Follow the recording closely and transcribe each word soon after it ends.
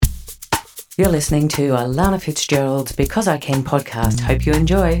You're listening to Alana Fitzgerald's Because I Can podcast. Hope you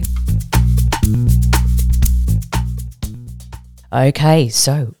enjoy. Okay,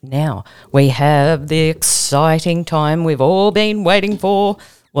 so now we have the exciting time we've all been waiting for.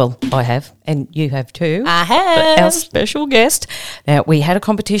 Well, I have, and you have too. I have. Our special guest. Now, we had a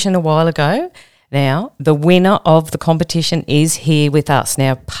competition a while ago. Now, the winner of the competition is here with us.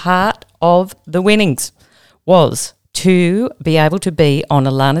 Now, part of the winnings was to be able to be on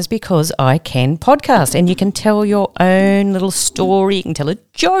Alana's Because I Can podcast. And you can tell your own little story, you can tell a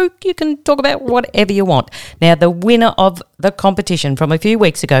joke, you can talk about whatever you want. Now, the winner of the competition from a few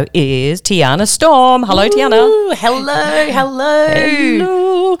weeks ago is Tiana Storm. Hello, Tiana. Ooh, hello.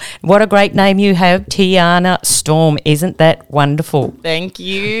 What a great name you have, Tiana Storm. Isn't that wonderful? Thank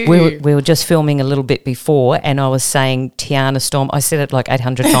you. We were just filming a little bit before and I was saying Tiana Storm. I said it like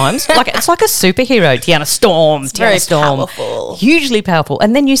 800 times. It's like a superhero, Tiana Storm. It's very powerful. Hugely powerful.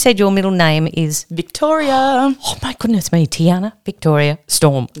 And then you said your middle name is? Victoria. Oh, my goodness me. Tiana Victoria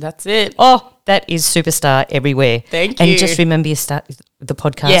Storm. That's it. Oh, that is superstar everywhere. Thank you. And just remember you start the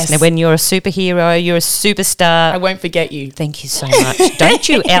podcast. Yes. Now, when you're a superhero, you're a superstar. I won't forget you. Thank you so much. Don't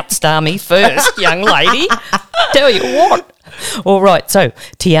you outstar me first, young lady. Tell you what. All right, so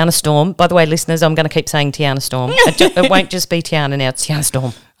Tiana Storm. By the way, listeners, I'm going to keep saying Tiana Storm. It won't just be Tiana now, it's Tiana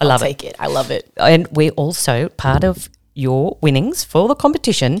Storm. I love it. I love it. And we also, part of your winnings for the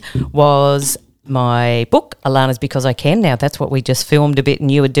competition was my book, Alana's Because I Can. Now, that's what we just filmed a bit and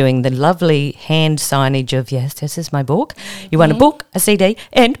you were doing the lovely hand signage of, yes, this is my book. You won a book, a CD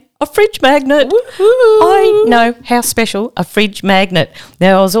and a fridge magnet. Woo-hoo. I know, how special, a fridge magnet.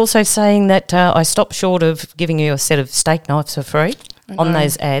 Now, I was also saying that I stopped short of giving you a set of steak knives for free on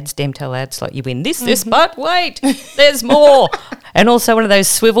those ads, Demtel ads, like you win this, but wait, there's more. And also one of those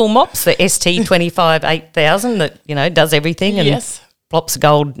swivel mops, the ST25 8000 that, does everything and yes. plops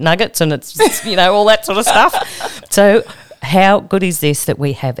gold nuggets and it's, all that sort of stuff. So how good is this that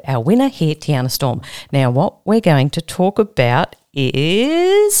we have our winner here, Tiana Storm. Now, what we're going to talk about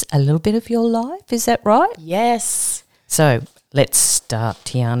is a little bit of your life. Is that right? Yes. So let's start,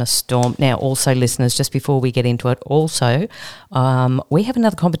 Tiana Storm. Now, also, listeners, just before we get into it, also, we have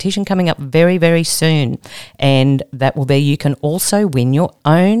another competition coming up very, very soon, and that will be you can also win your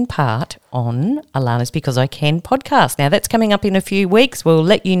own part on Alana's Because I Can podcast. Now, that's coming up in a few weeks. We'll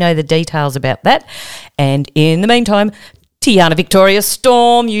let you know the details about that. And in the meantime, Tiana Victoria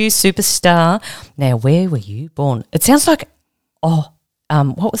Storm, you superstar. Now, where were you born? It sounds like, what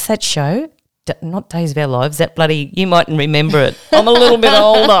was that show? Not Days of Our Lives, that bloody, you mightn't remember it. I'm a little bit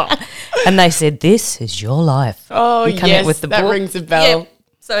older. And they said, this is your life. Oh, we come yes, out with the that book. rings a bell. Yeah.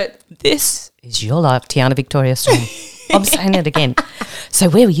 So this is your life, Tiana Victoria Storm. I'm saying it again. So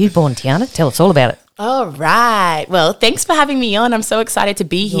where were you born, Tiana? Tell us all about it. All right. Well, thanks for having me on. I'm so excited to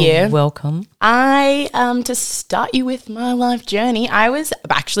be here. You're welcome. To start you with my life journey, I was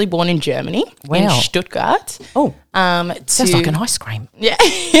actually born in Germany, in Stuttgart. Oh, sounds like an ice cream. Yeah.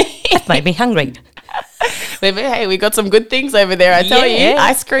 That made me hungry. Hey, we got some good things over there, I tell you.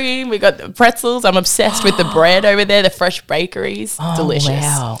 Ice cream, we got the pretzels. I'm obsessed with the bread over there, the fresh bakeries. Oh, delicious.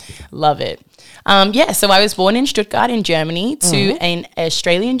 Wow. Love it. So I was born in Stuttgart in Germany to an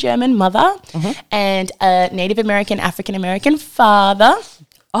Australian-German mother and a Native American, African-American father.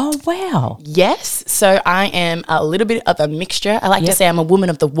 Oh, wow. Yes. So I am a little bit of a mixture. I like to say I'm a woman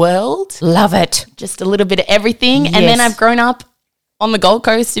of the world. Love it. Just a little bit of everything. Yes. And then I've grown up on the Gold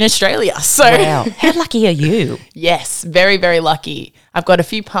Coast in Australia. So wow. How lucky are you? Yes, very, very lucky. I've got a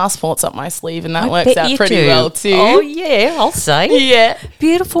few passports up my sleeve and that works out pretty well too. Oh, yeah, I'll say. Yeah.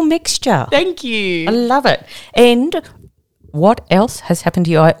 Beautiful mixture. Thank you. I love it. And what else has happened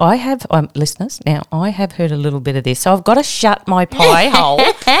to you? I have, listeners, now I have heard a little bit of this. So I've got to shut my pie hole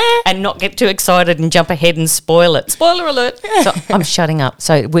and not get too excited and jump ahead and spoil it. Spoiler alert. So I'm shutting up.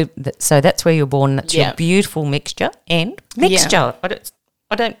 So that's where you're born. That's your beautiful mixture and mixture.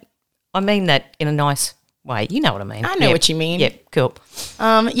 Yeah. I mean that in a nice way. You know what I mean. I know what you mean. Yeah, cool.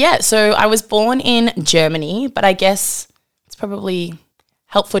 So I was born in Germany, but I guess it's probably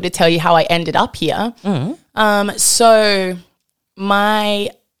helpful to tell you how I ended up here. So my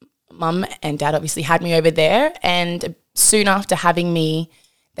mum and dad obviously had me over there, and soon after having me,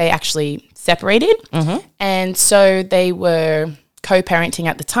 they actually separated. And so they were co-parenting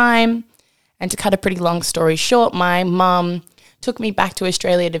at the time. And to cut a pretty long story short, my mum took me back to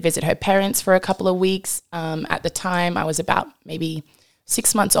Australia to visit her parents for a couple of weeks. At the time, I was about maybe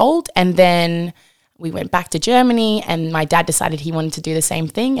 6 months old, and then we went back to Germany, and my dad decided he wanted to do the same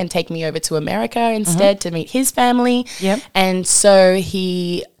thing and take me over to America instead to meet his family. Yep. And so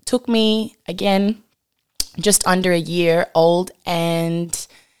he took me again, just under a year old, and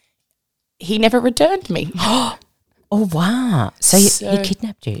he never returned me. Oh, wow. So he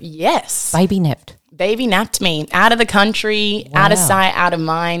kidnapped you? Yes. Baby napped? Baby napped me out of the country, out of sight, out of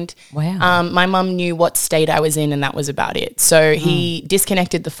mind. Wow. My mum knew what state I was in, and that was about it. So he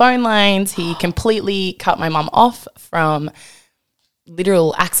disconnected the phone lines. He completely cut my mum off from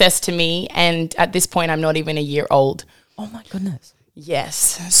literal access to me. And at this point, I'm not even a year old. Oh, my goodness.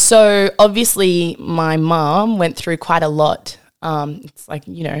 Yes. So obviously my mum went through quite a lot. It's like,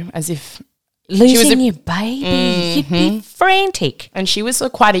 you know, as if losing your baby, you'd be frantic. And she was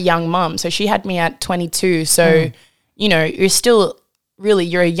quite a young mum. So she had me at 22. So, you know, you're still really,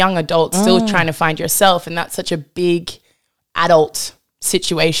 you're a young adult still trying to find yourself. And that's such a big adult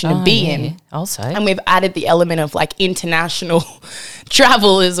situation to be in. Also. And we've added the element of like international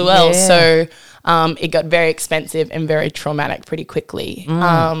travel as well. Yeah. So it got very expensive and very traumatic pretty quickly.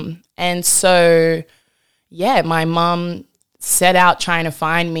 And so, yeah, my mum set out trying to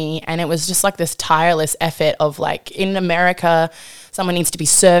find me, and it was just like this tireless effort of like, in America, someone needs to be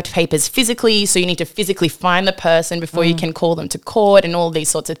served papers physically, so you need to physically find the person before you can call them to court and all these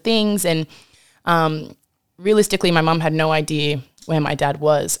sorts of things. And realistically, my mum had no idea where my dad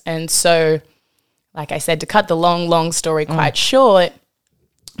was. And so, like I said, to cut the long story quite short,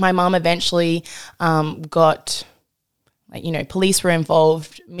 my mum eventually got, like, you know, police were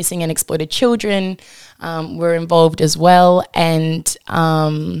involved, missing and exploited children were involved as well. And,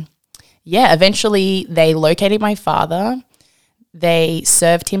 eventually they located my father. They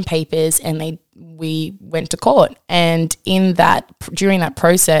served him papers, and we went to court. And during that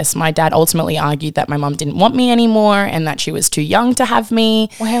process, my dad ultimately argued that my mum didn't want me anymore and that she was too young to have me.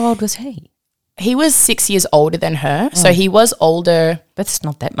 Well, how old was he? He was 6 years older than her, so he was older. That's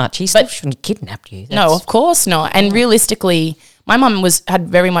not that much. He still shouldn't have kidnapped you. No, of course not. And realistically, my mum had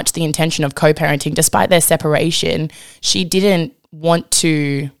very much the intention of co-parenting. Despite their separation, she didn't want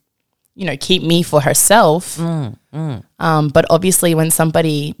to, you know, keep me for herself. But obviously when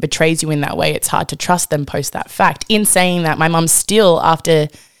somebody betrays you in that way, it's hard to trust them post that fact. In saying that, my mum still, after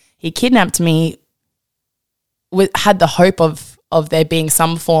he kidnapped me, had the hope of there being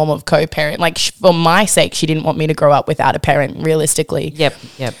some form of co-parent. Like, for my sake, she didn't want me to grow up without a parent, realistically. Yep.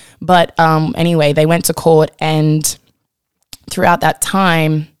 But anyway, they went to court, and throughout that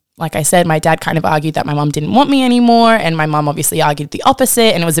time, like I said, my dad kind of argued that my mum didn't want me anymore, and my mum obviously argued the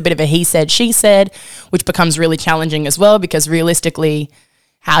opposite, and it was a bit of a he said, she said, which becomes really challenging as well, because realistically,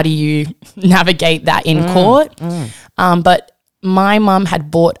 how do you navigate that in court? But my mum had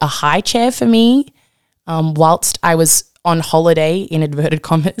bought a high chair for me whilst I was on holiday, in inverted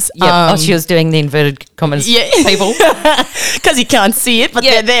commas. Yeah, she was doing the inverted commas, people. Because you can't see it, but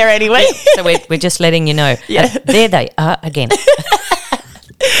they're there anyway. So we're just letting you know. Yeah. There they are again.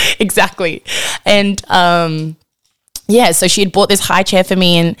 Exactly. And so she had bought this high chair for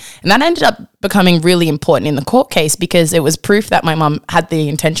me, and that ended up becoming really important in the court case, because it was proof that my mum had the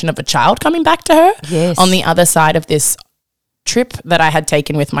intention of a child coming back to her on the other side of this trip that I had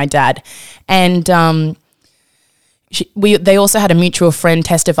taken with my dad. And they also had a mutual friend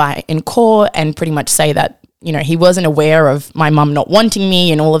testify in court and pretty much say that, you know, he wasn't aware of my mum not wanting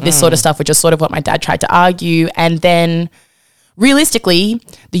me and all of this sort of stuff, which is sort of what my dad tried to argue. And then realistically,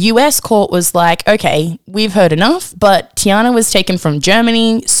 the US court was like, okay, we've heard enough, but Tiana was taken from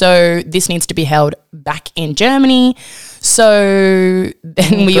Germany, so this needs to be held back in Germany. So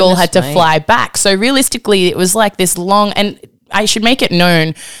then we all had to fly back. So realistically, it was like this long, and I should make it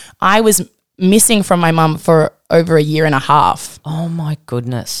known, I was missing from my mum for over a year and a half. Oh my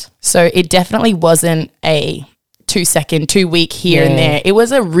goodness. So it definitely wasn't a 2 week here and there. It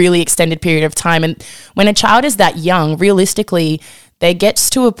was a really extended period of time. And when a child is that young, realistically, they gets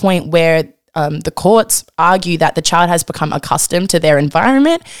to a point where the courts argue that the child has become accustomed to their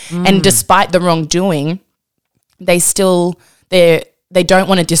environment. And despite the wrongdoing, they don't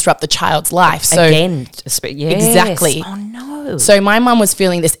want to disrupt the child's life. So again, yes. Exactly. Oh no. So my mum was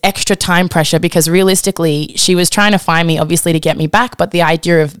feeling this extra time pressure, because realistically she was trying to find me, obviously, to get me back, but the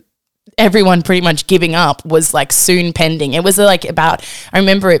idea of everyone pretty much giving up was like soon pending. It was like I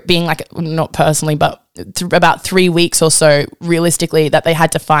remember it being like, not personally, but about 3 weeks or so realistically, that they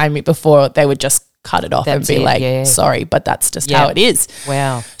had to find me before they would just cut it off and be sorry, but that's just how it is.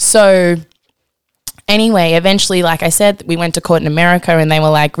 Wow. So anyway, eventually, like I said, we went to court in America, and they were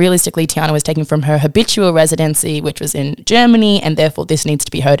like, realistically, Tiana was taken from her habitual residency, which was in Germany, and therefore this needs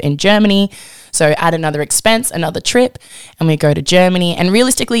to be heard in Germany. So add another expense, another trip, and we go to Germany. And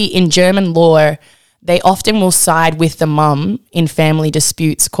realistically, in German law, they often will side with the mum in family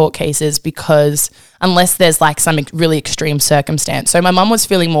disputes, court cases, because unless there's like some really extreme circumstance. So my mum was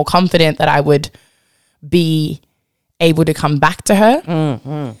feeling more confident that I would be able to come back to her.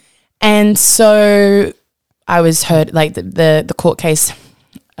 And And so I was heard, like the court case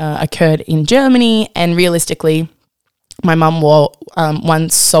occurred in Germany, and realistically, my mum won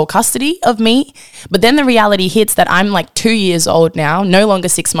sole custody of me. But then the reality hits that I'm like 2 years old now, no longer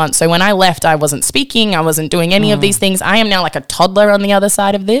 6 months. So when I left, I wasn't speaking. I wasn't doing any of these things. I am now like a toddler on the other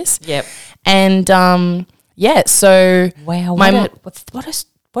side of this. Yep. And so Wow, what a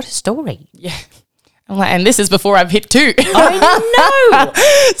story. Yeah. I'm like, and this is before I've hit 2. I know.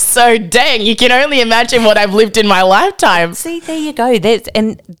 So dang, you can only imagine what I've lived in my lifetime. See, there you go.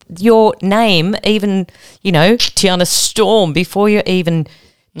 And your name, even, Tiana Storm, before you're even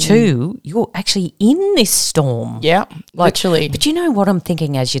 2, you're actually in this storm. Yeah, literally. But you know what I'm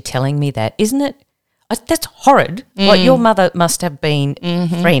thinking as you're telling me that, isn't it? That's horrid. Like, your mother must have been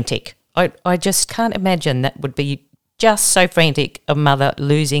frantic. I just can't imagine that would be just so frantic, a mother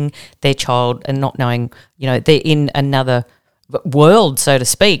losing their child and not knowing, they're in another world, so to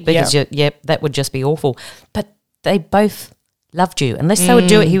speak, because, that would just be awful. But they both loved you. Unless they would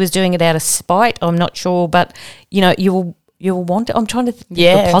do it, he was doing it out of spite, I'm not sure. But, you'll want it. I'm trying to think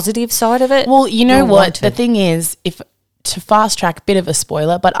the positive side of it. Well, you know what? The thing is, to fast track, bit of a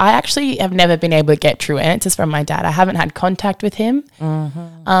spoiler, but I actually have never been able to get true answers from my dad. I haven't had contact with him.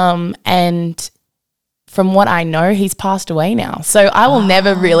 And from what I know, he's passed away now. So I will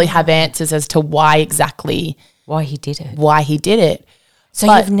never really have answers as to why he did it.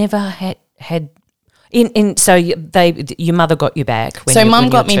 So you've never had so your mother got you back when so mum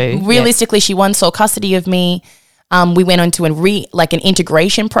got me, realistically, she won sole custody of me. We went on to an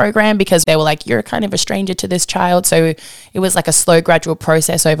integration program because they were like, you're kind of a stranger to this child. So it was like a slow, gradual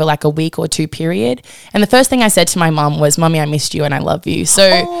process over like a week or 2 period. And the first thing I said to my mum was, Mummy, I missed you and I love you.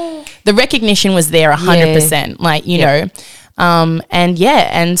 So the recognition was there 100%,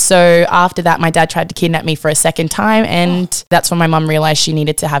 And so after that, my dad tried to kidnap me for a second time. And that's when my mum realised she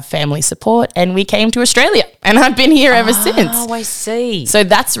needed to have family support. And we came to Australia and I've been here ever since. Oh, I see. So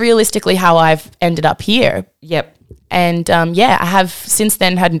that's realistically how I've ended up here. Yep. And I have since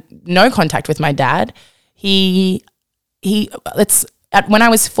then had no contact with my dad. When I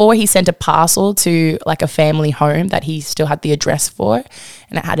was 4, he sent a parcel to like a family home that he still had the address for,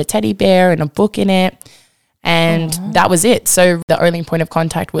 and it had a teddy bear and a book in it, and that was it. So the only point of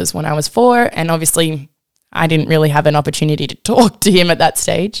contact was when I was 4, and obviously I didn't really have an opportunity to talk to him at that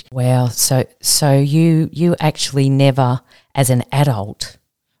stage. Wow. So you actually never, as an adult,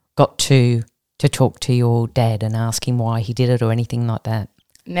 got to talk to your dad and ask him why he did it or anything like that?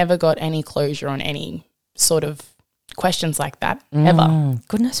 Never got any closure on any sort of questions like that, ever.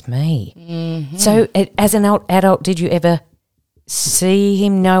 Goodness me. So as an adult, did you ever see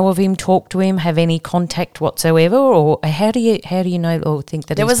him, know of him, talk to him, have any contact whatsoever? Or how do you know or think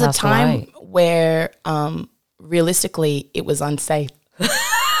that there he's was passed a time away? where realistically it was unsafe.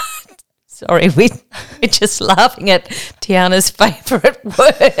 Sorry, we're just laughing at Tiana's favourite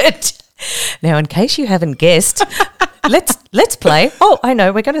word. Now, in case you haven't guessed, let's play. Oh, I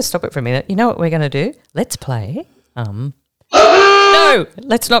know. We're going to stop it for a minute. You know what we're going to do? Let's play. No,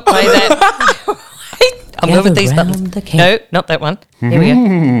 let's not play that. I'm moving these buttons. No, not that one. Here we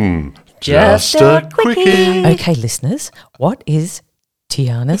go. Just a quickie. Okay, listeners, what is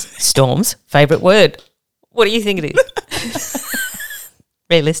Tiana Storm's favourite word? What do you think it is?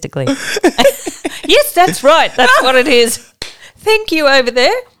 Realistically. Yes, that's right. That's what it is. Thank you over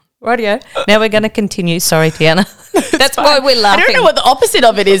there. Rightio. Now we're going to continue. Sorry, Tiana. That's why we're laughing. I don't know what the opposite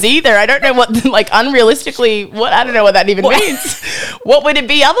of it is either. I don't know what, unrealistically, I don't know what that even means. What would it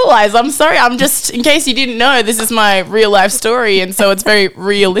be otherwise? I'm sorry. I'm just, in case you didn't know, this is my real life story, and so it's very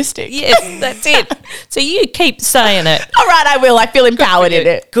realistic. Yes, that's it. So you keep saying it. All right, I will. I feel empowered in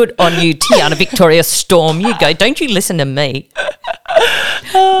it. Good on you, Tiana Victoria Storm. You go. Don't you listen to me.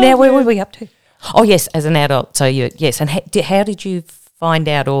 Now, where were we up to? Oh, yes, as an adult. So, yes. And how did you find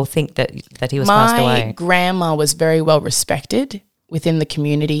out or think that he was passed away? My grandma was very well respected within the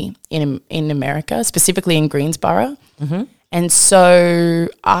community in America, specifically in Greensboro. And so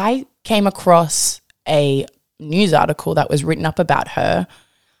I came across a news article that was written up about her,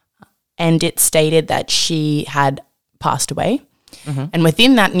 and it stated that she had passed away. And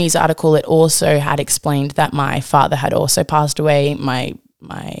within that news article, it also had explained that my father had also passed away, my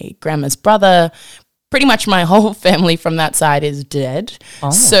grandma's brother. Pretty much my whole family from that side is dead.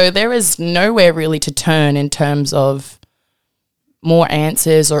 So there is nowhere really to turn in terms of more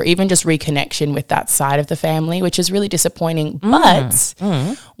answers or even just reconnection with that side of the family, which is really disappointing. But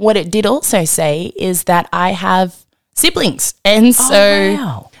what it did also say is that I have siblings. And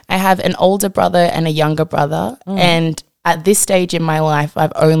so I have an older brother and a younger brother. And at this stage in my life,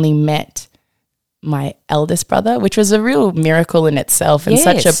 I've only met my eldest brother, which was a real miracle in itself and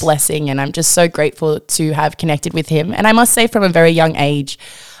such a Yes. blessing. And I'm just so grateful to have connected with him. And I must say, from a very young age,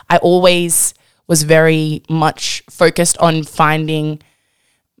 I always was very much focused on finding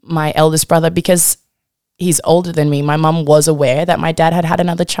my eldest brother because he's older than me. My mum was aware that my dad had had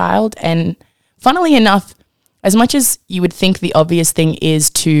another child. And funnily enough, as much as you would think the obvious thing is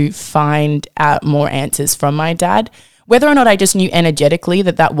to find out more answers from my dad, whether or not I just knew energetically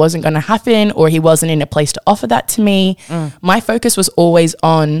that that wasn't going to happen or he wasn't in a place to offer that to me, my focus was always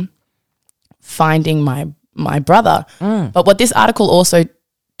on finding my brother. But what this article also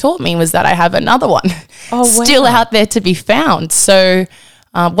taught me was that I have another one still out there to be found. So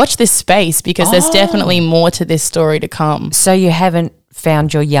watch this space because there's definitely more to this story to come. So you haven't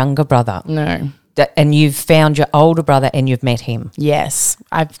found your younger brother, No. and you've found your older brother, and you've met him. Yes.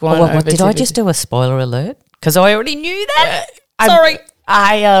 I've gone Well, over did to I visit- just do a spoiler alert? Because I already knew that. Sorry.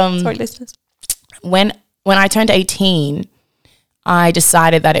 Sorry, listeners. When I turned 18, I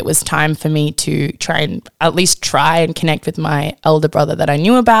decided that it was time for me to try and connect with my elder brother that I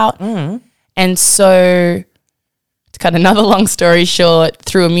knew about. And so, to cut another long story short,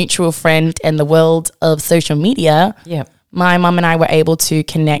 through a mutual friend and the world of social media, Yeah. my mum and I were able to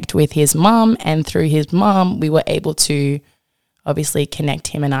connect with his mum, and through his mum, we were able to obviously connect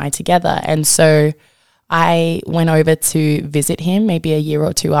him and I together. And so I went over to visit him maybe a year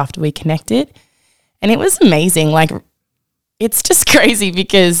or two after we connected, and it was amazing. Like, it's just crazy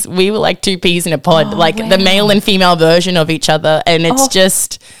because we were like two peas in a pod, like the male and female version of each other. And it's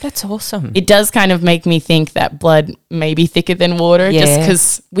just, That's awesome. it does kind of make me think that blood may be thicker than water just Yeah.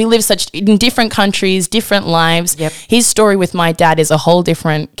 because we live in different countries, different lives. Yep. His story with my dad is a whole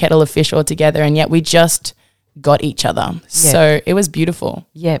different kettle of fish altogether, and yet we just got each other. So it was beautiful.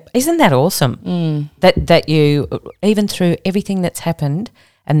 Yeah, isn't that awesome? That you, even through everything that's happened,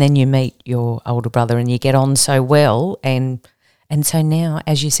 and then you meet your older brother and you get on so well, and so now,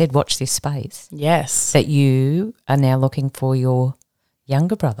 as you said, watch this space, Yes. that you are now looking for your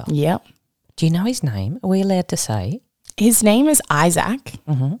younger brother. Yep. Do you know his name? Are we allowed to say? His name is Isaac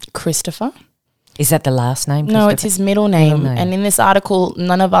Christopher. Is that the last name? No, it's Christopher? his middle name. name. And in this article,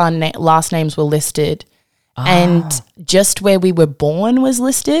 none of our last names were listed. And just where we were born was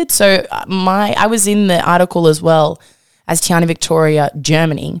listed. So I was in the article as well as Tiana Victoria,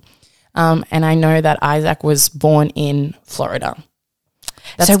 Germany. And I know that Isaac was born in Florida.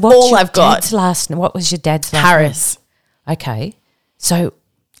 That's so what's all your I've got. dad's last name? What was your dad's last Harris. name? Okay. So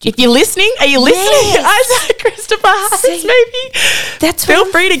If you're listening, are you listening? Isaac Christopher Harris, See, maybe? that's Feel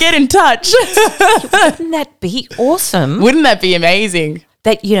what free to get in touch. wouldn't that be awesome? Wouldn't that be amazing?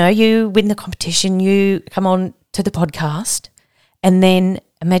 That, you know, you win the competition, you come on to the podcast, and then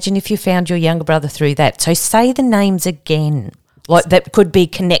imagine if you found your younger brother through that. So say the names again, like that could be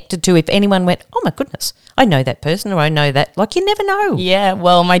connected to if anyone went, oh my goodness, I know that person, or I know that. Like, you never know. Yeah,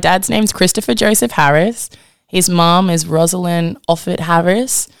 well, my dad's name's Christopher Joseph Harris. His mom is Rosalind Offit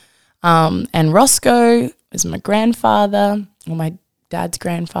Harris. And Roscoe is my grandfather, or my dad's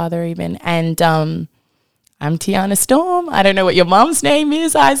grandfather even. And I'm Tiana Storm. I don't know what your mom's name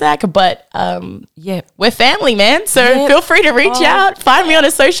is, Isaac, but Yeah. we're family, man. So Yeah. feel free to reach out, find me on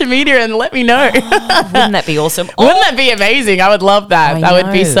a social media and let me know. Wouldn't that be awesome? Wouldn't that be amazing? I would love that. I That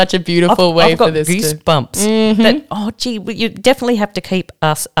would be know. such a beautiful way I've got for this to... goosebumps. That, oh, gee, well, you definitely have to keep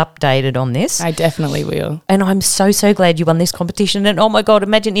us updated on this. I definitely will. And I'm so glad you won this competition. And oh my God,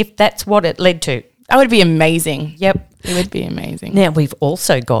 imagine if that's what it led to. That would be amazing. Yep. It would be amazing. Now, we've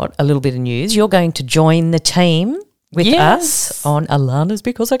also got a little bit of news. You're going to join the team with Yes. us on Alana's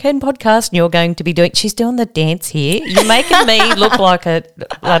Because I Can podcast. And you're going to be doing, she's doing the dance here. You're making me look like a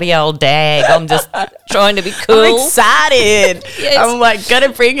bloody old dag. I'm just trying to be cool. I'm excited. Yes. I'm like, gotta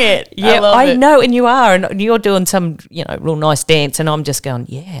bring it. Yeah, love I it. know, and you are, and you're doing some, you know, real nice dance, and I'm just going,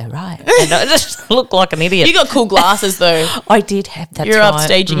 yeah, right. And I just look like an idiot. You got cool glasses though. I did have that. You're right.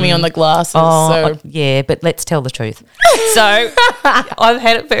 upstaging me on the glasses. Oh, so yeah, but let's tell the truth. So I've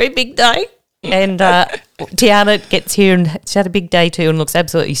had a very big day, and Tiana gets here and she's had a big day too and looks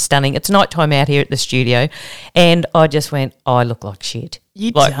absolutely stunning. It's nighttime out here at the studio, and I just went, I look like shit.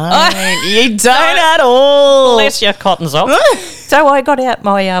 you Like, don't. You don't at all. Bless your cottons off. So I got out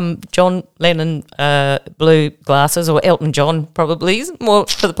my John Lennon blue glasses, or Elton John probably, is more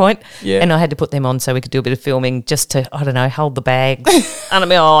to the point. Yeah. And I had to put them on so we could do a bit of filming just to, I don't know, hold the bags under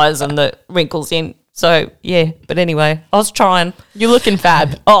my eyes and the wrinkles in. So, yeah. But anyway, I was trying. You're looking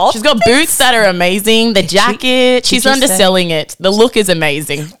fab. Oh, she's got boots that are amazing. The jacket, she's you say- underselling it. The look is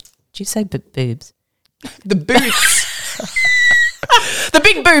amazing. Did you say boobs? The boots. The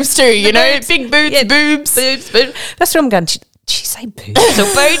big boobs too, you know? boobs. Big boots, Yeah. boobs. Boobs. That's what I'm going, did she say boobs or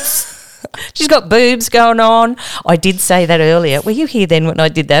boots? She's got boobs going on. I did say that earlier. Were you here then when I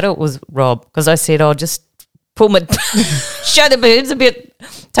did that, or it was Rob? Because I said, "I'll just pull my show the boobs a bit,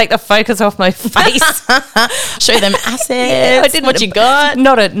 take the focus off my face, Show them assets. I didn't what you got.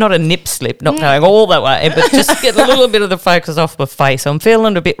 Not a nip slip, not going all the way, but just get a little bit of the focus off my face. I'm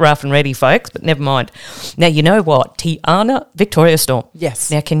feeling a bit rough and ready, folks, but never mind. Now, you know what? Tiana Victoria Storm. Yes.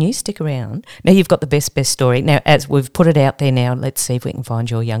 Now, can you stick around? Now, you've got the best story. Now, as we've put it out there now, let's see if we can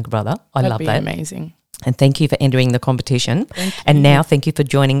find your younger brother. I That'd love be that. amazing. And thank you for entering the competition. And now thank you for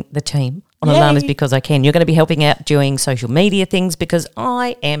joining the team on Alana's Because I Can. You're going to be helping out doing social media things because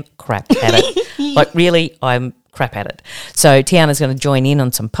I am crap at it. Like, really, I'm crap at it. So Tiana's going to join in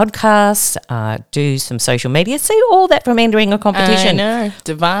on some podcasts, do some social media, see all that from entering a competition. I know.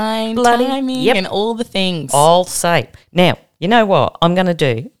 Divine Bloody- timing yep. and all the things. I'll say. Now, you know what? I'm going to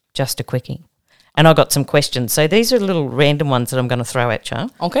do just a quickie. And I got some questions. So these are little random ones that I'm going to throw at you.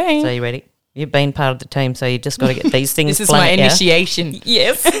 Okay. So you ready? You've been part of the team, so you just got to get these things. This is my initiation.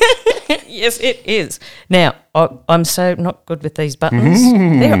 Yes, yes, it is. Now I'm so not good with these buttons.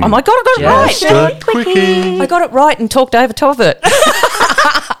 There. Oh my God, I got Just it right. a quickie. I got it right and talked over top of it.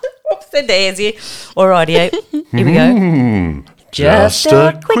 Whoops, the daisy. All righty, here we go. Just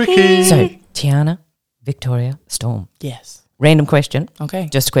a quickie. So Tiana Victoria Storm. Yes. Random question. Okay.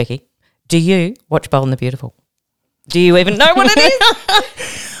 Just a quickie. Do you watch Bold and the Beautiful? Do you even know what it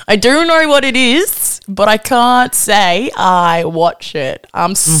is? I do know what it is, but I can't say I watch it.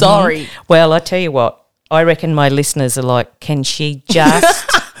 I'm sorry. Well, I tell you what, I reckon my listeners are like, can she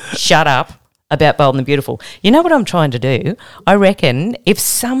just shut up about Bold and the Beautiful? You know what I'm trying to do? I reckon if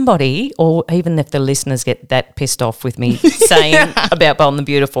somebody, or even if the listeners get that pissed off with me saying about Bold and the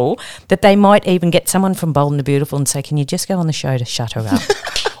Beautiful, that they might even get someone from Bold and the Beautiful and say, can you just go on the show to shut her up?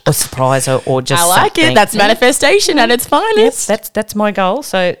 Or surprise her, or just I like something. it. That's manifestation at its finest. That's my goal.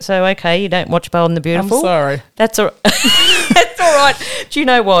 So okay, you don't watch Bold and the Beautiful. I'm sorry. That's all. That's all right. Do you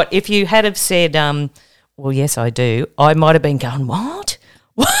know what? If you had have said, well, yes, I do, I might have been going, what?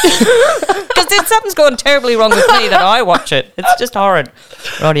 Because then something's gone terribly wrong with me that I watch it. It's just horrid.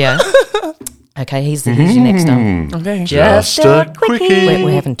 Rightio. Okay, here's your next one. Okay. Just a quickie.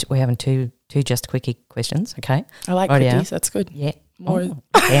 We're having two just quickie questions. Okay. I like Rightio. quickies. That's good. Yeah. More.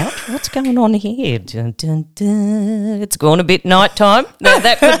 Out. What's going on here? Dun, dun, dun. It's gone a bit nighttime. Now,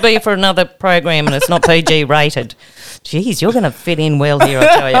 that could be for another program and it's not PG rated. Jeez, you're going to fit in well here,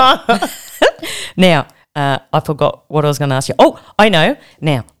 I tell you. Now, I forgot what I was going to ask you. Oh, I know.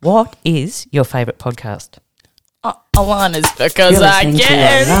 Now, what is your favourite podcast? Alana's Because You're I listening to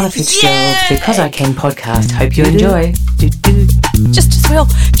Can. Alana Fitzgerald's Because I Can podcast. Hope you enjoy. Just as well.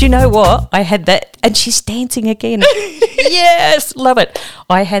 Do you know what? I had that, and she's dancing again. Yes, love it.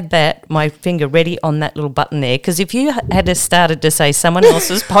 I had that, my finger ready on that little button there, because if you had started to say someone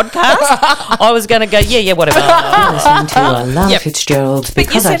else's podcast, I was going to go, yeah, whatever. You're listening to Alana Fitzgerald's But you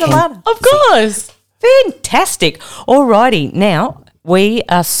Because I said Can. Alana. Of course. Fantastic. Alrighty, now we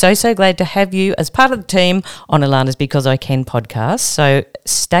are so glad to have you as part of the team on Alana's Because I Can podcast. So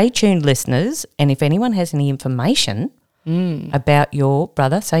stay tuned, listeners, and if anyone has any information about your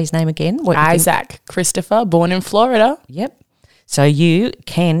brother, say his name again. What you think- Isaac Christopher, born in Florida. Yep. So you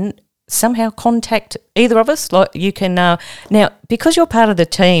can somehow contact either of us. Like you can now, because you're part of the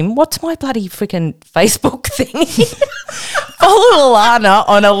team, what's my bloody freaking Facebook thing? Follow Alana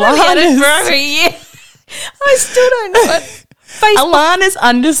on Alana's. Yeah. I still don't know it. Alana's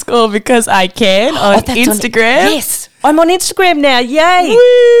 _ Because I Can on Oh, that's Instagram. yes. I'm on Instagram now. Yay.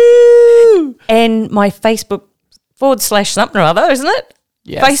 Woo! And my Facebook / something or other, isn't it?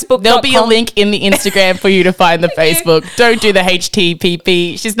 Yes. Facebook. There'll be a link in the Instagram for you to find the Facebook. Don't do the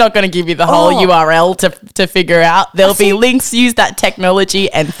HTTP. She's not going to give you the whole URL to figure out. There'll be links. Use that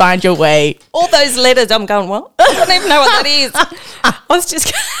technology and find your way. All those letters, I'm going, what? I don't even know what that is. I was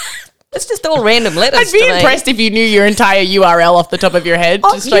just... It's just all random letters. I'd be impressed if you knew your entire URL off the top of your head.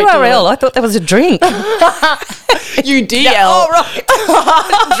 Oh, just straight URL. I thought that was a drink. UDL. Oh,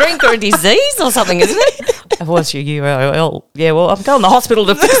 right. Drink or a disease or something, isn't it? What's your URL? Yeah, well, I'm going to the hospital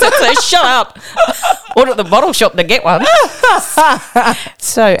to fix it, so shut up. Order at the bottle shop to get one.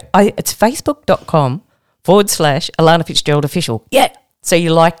 So it's facebook.com / Alana Fitzgerald Official. Yeah. So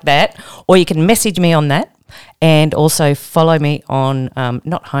you like that, or you can message me on that. And also follow me on,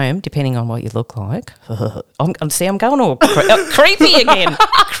 not home, depending on what you look like. I'm going all creepy again.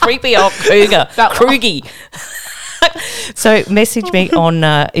 Creepy old cougar. Kroogie. So message me on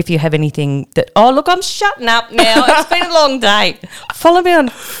if you have anything that, oh, look, I'm shutting up now. It's been a long day. Follow me on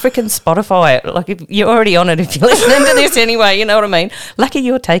freaking Spotify. Like, if you're already on it if you're listening to this anyway, you know what I mean? Lucky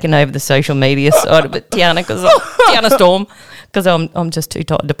you're taking over the social media side of it, Tiana, because Tiana Storm. because I'm just too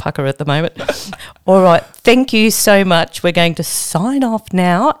tired to pucker at the moment. All right, thank you so much. We're going to sign off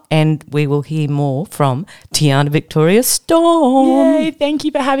now, and we will hear more from Tiana Victoria Storm. Yay, thank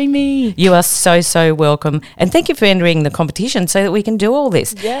you for having me. You are so welcome, and thank you for entering the competition so that we can do all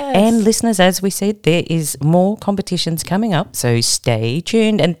this. Yes. And listeners, as we said, there is more competitions coming up, so stay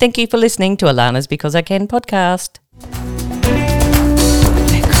tuned. And thank you for listening to Alana's Because I Can podcast.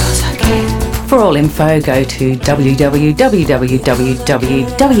 Because I can. For all info, go to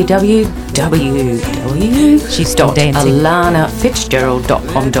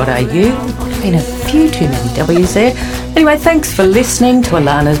www.alanafitzgerald.com.au. Been a few too many W's there. Anyway, thanks for listening to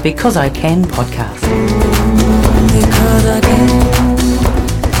Alana's Because I Can podcast. Because I can.